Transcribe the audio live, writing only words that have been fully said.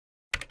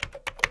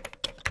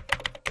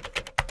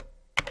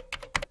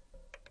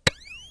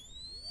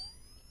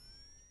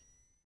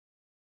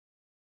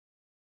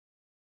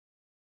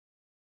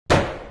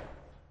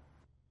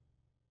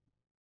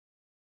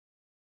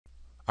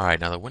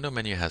Alright, now the window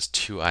menu has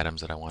two items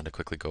that I wanted to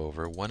quickly go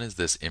over. One is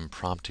this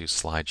Impromptu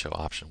Slideshow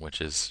option,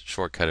 which is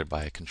shortcutted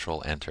by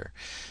Control Enter.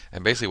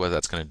 And basically what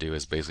that's going to do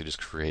is basically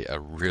just create a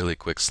really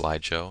quick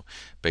slideshow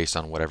based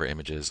on whatever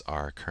images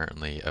are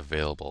currently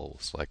available,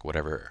 so like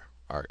whatever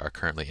are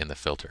currently in the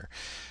filter.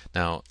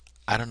 Now,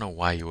 I don't know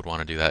why you would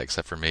want to do that,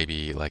 except for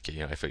maybe like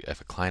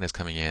if a client is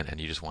coming in and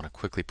you just want to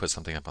quickly put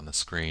something up on the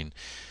screen,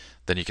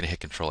 then you can hit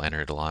Control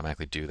Enter. It'll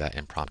automatically do that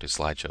impromptu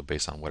slideshow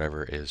based on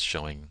whatever is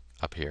showing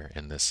up here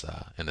in this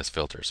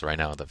filter. So right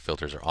now the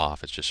filters are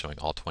off. It's just showing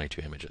all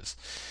 22 images.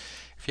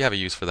 If you have a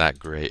use for that,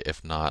 great.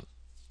 If not,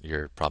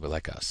 you're probably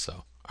like us.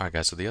 So alright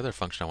guys, so the other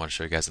function I want to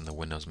show you guys in the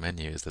Windows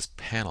menu is this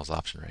panels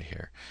option right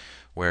here,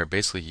 where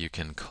basically you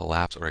can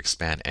collapse or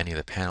expand any of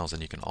the panels,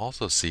 and you can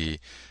also see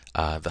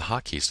the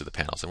hotkeys to the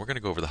panels. And we're going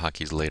to go over the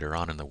hotkeys later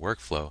on in the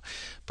workflow,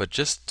 but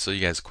just so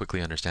you guys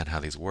quickly understand how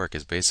these work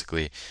is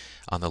basically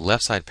on the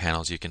left side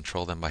panels you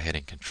control them by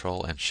hitting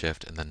Control and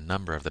Shift and the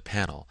number of the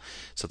panel.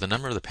 So the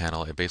number of the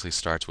panel, it basically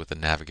starts with the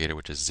navigator,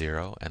 which is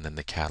 0, and then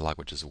the catalog,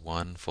 which is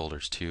 1,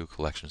 folders 2,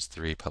 collections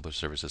 3, published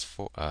services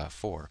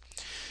 4.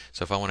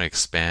 So if I want to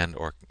expand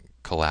or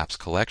collapse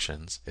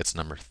collections, it's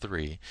number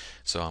 3.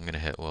 So I'm going to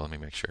hit, well, let me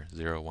make sure,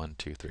 0, 1,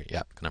 2, 3.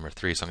 Yep, number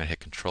 3. So I'm going to hit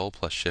Control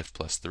plus Shift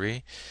plus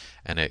 3,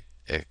 and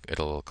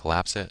it'll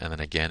collapse it, and then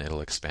again it'll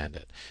expand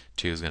it.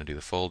 2 is going to do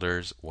the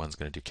folders, 1 is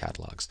going to do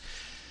catalogs.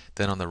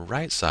 Then on the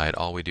right side,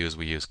 all we do is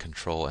we use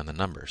Control and the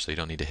number, so you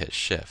don't need to hit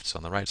Shift. So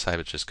on the right side,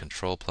 it's just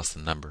Control plus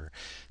the number,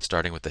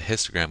 starting with the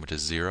histogram, which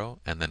is 0,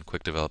 and then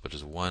Quick Develop, which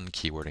is 1,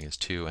 keywording is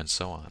 2, and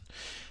so on.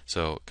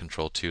 So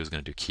Control 2 is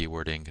going to do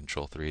keywording,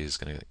 Control 3 is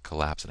going to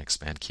collapse and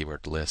expand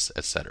keyword lists,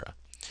 etc.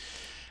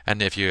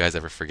 And if you guys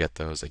ever forget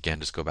those,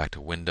 again, just go back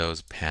to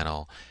Windows,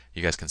 Panel.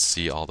 You guys can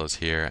see all those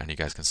here, and you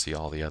guys can see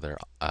all the other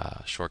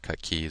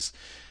shortcut keys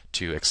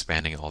to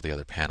expanding all the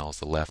other panels,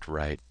 the left,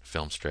 right,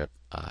 film strip,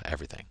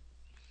 everything.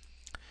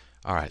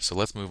 Alright, so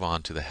let's move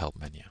on to the Help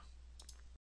menu.